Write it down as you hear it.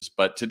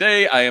But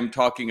today I am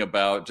talking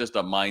about just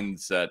a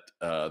mindset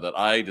that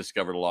I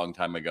discovered a long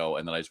time ago,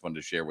 and that I just wanted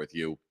to share with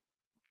you.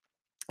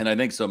 And I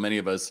think so many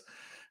of us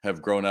have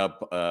grown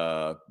up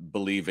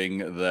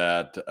believing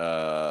that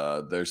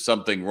there's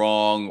something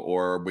wrong,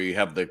 or we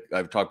have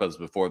I've talked about this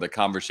before, the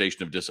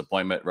conversation of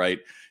disappointment, right?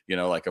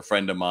 Like a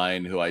friend of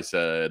mine who I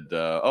said,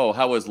 oh,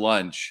 how was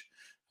lunch?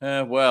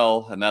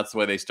 Well, and that's the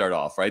way they start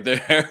off, right?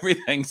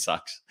 Everything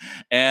sucks.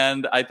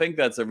 And I think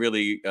that's a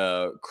really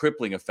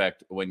crippling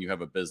effect when you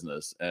have a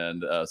business.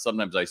 And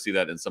sometimes I see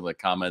that in some of the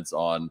comments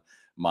on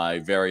my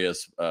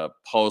various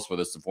posts,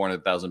 whether it's the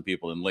 400,000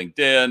 people in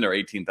LinkedIn or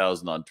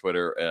 18,000 on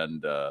Twitter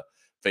and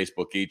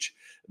Facebook each,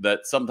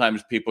 that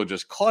sometimes people are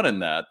just caught in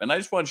that. And I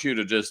just want you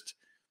to just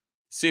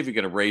see if you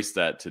can erase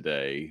that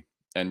today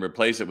and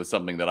replace it with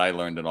something that I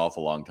learned an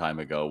awful long time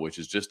ago, which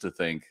is just to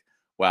think,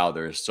 wow,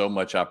 there is so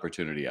much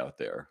opportunity out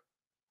there.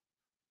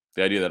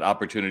 The idea that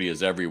opportunity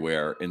is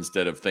everywhere,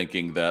 instead of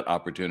thinking that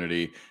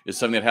opportunity is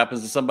something that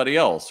happens to somebody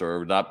else,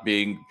 or not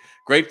being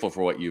grateful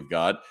for what you've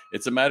got.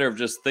 It's a matter of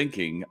just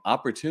thinking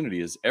opportunity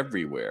is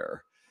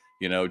everywhere.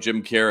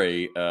 Jim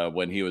Carrey,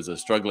 when he was a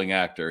struggling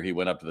actor, he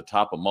went up to the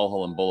top of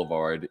Mulholland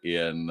Boulevard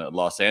in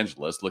Los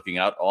Angeles, looking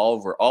out all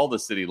over all the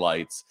city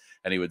lights.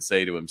 And he would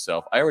say to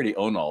himself, I already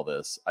own all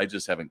this. I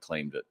just haven't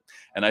claimed it.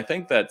 And I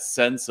think that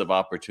sense of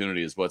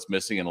opportunity is what's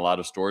missing in a lot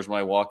of stores when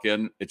I walk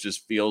in. It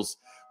just feels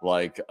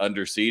like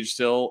under siege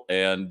still.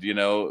 And,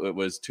 it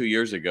was 2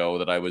 years ago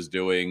that I was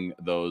doing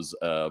those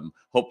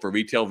Hope for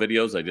Retail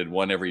videos. I did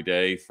one every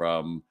day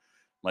from,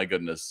 my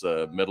goodness,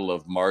 middle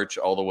of March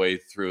all the way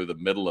through the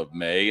middle of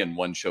May. And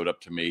one showed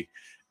up to me.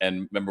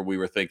 And remember, we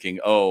were thinking,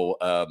 this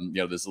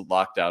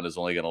lockdown is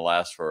only going to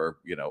last for,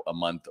 a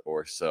month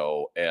or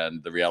so.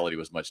 And the reality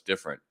was much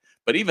different.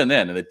 But even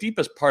then, in the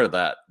deepest part of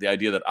that, the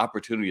idea that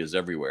opportunity is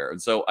everywhere.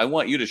 And so I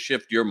want you to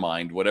shift your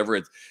mind,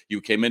 whatever you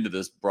came into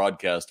this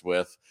broadcast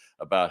with,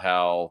 about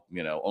how,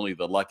 only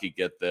the lucky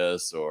get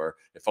this, or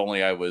if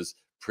only I was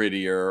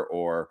prettier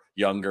or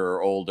younger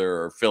or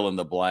older, or fill in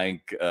the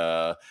blank,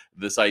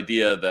 this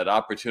idea that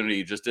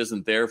opportunity just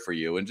isn't there for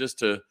you. And just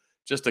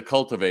to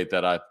cultivate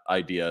that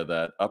idea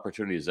that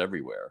opportunity is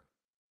everywhere.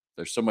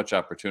 There's so much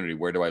opportunity.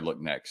 Where do I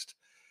look next?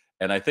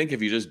 And I think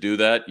if you just do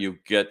that, you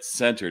get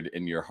centered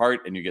in your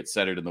heart, and you get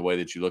centered in the way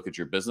that you look at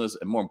your business.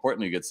 And more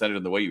importantly, you get centered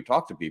in the way you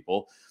talk to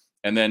people.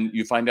 And then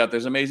you find out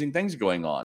there's amazing things going on.